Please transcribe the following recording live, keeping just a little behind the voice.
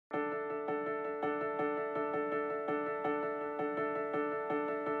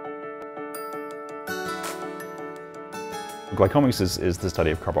Glycomics is the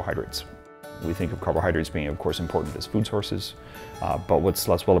study of carbohydrates. We think of carbohydrates being, of course, important as food sources, but what's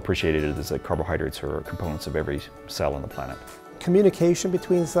less well appreciated is that carbohydrates are components of every cell on the planet. Communication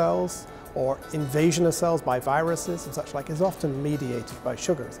between cells or invasion of cells by viruses and such like is often mediated by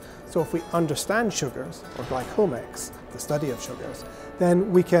sugars. So if we understand sugars, or glycomics, the study of sugars,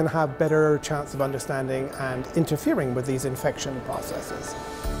 then we can have better chance of understanding and interfering with these infection processes.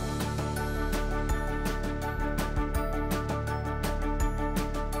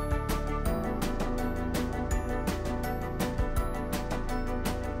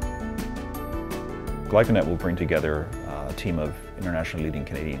 GlycoNet will bring together a team of internationally leading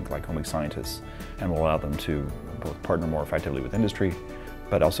Canadian glycomics scientists and will allow them to both partner more effectively with industry,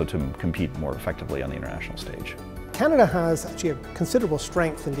 but also to compete more effectively on the international stage. Canada has actually a considerable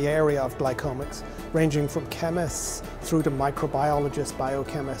strength in the area of glycomics, ranging from chemists through to microbiologists,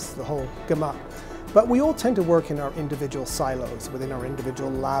 biochemists, the whole gamut. But we all tend to work in our individual silos, within our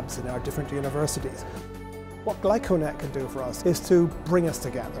individual labs in our different universities. What GlycoNet can do for us is to bring us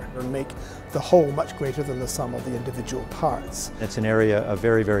together and make the whole much greater than the sum of the individual parts. It's an area of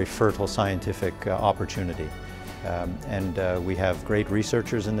very, very fertile scientific opportunity. We have great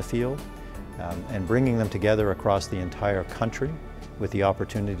researchers in the field, and bringing them together across the entire country with the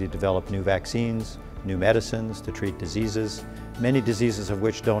opportunity to develop new vaccines, new medicines to treat diseases, many diseases of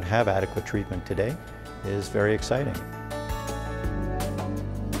which don't have adequate treatment today, is very exciting.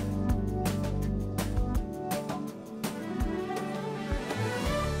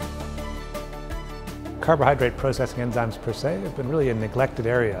 Carbohydrate processing enzymes per se have been really a neglected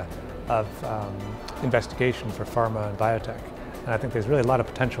area of investigation for pharma and biotech. And I think there's really a lot of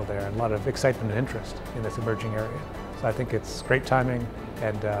potential there and a lot of excitement and interest in this emerging area. So I think it's great timing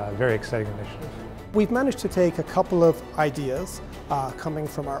and a very exciting initiative. We've managed to take a couple of ideas coming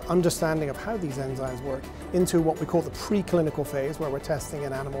from our understanding of how these enzymes work into what we call the preclinical phase, where we're testing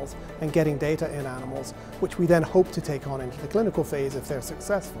in animals and getting data in animals, which we then hope to take on into the clinical phase if they're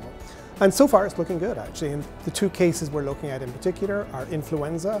successful. And so far it's looking good, actually. And the two cases we're looking at in particular are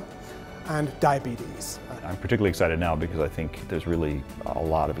influenza and diabetes. I'm particularly excited now because I think there's really a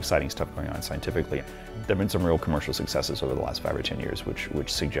lot of exciting stuff going on scientifically. There have been some real commercial successes over the last 5 or 10 years,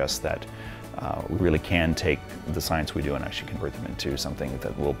 which suggests that we really can take the science we do and actually convert them into something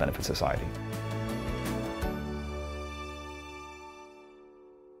that will benefit society.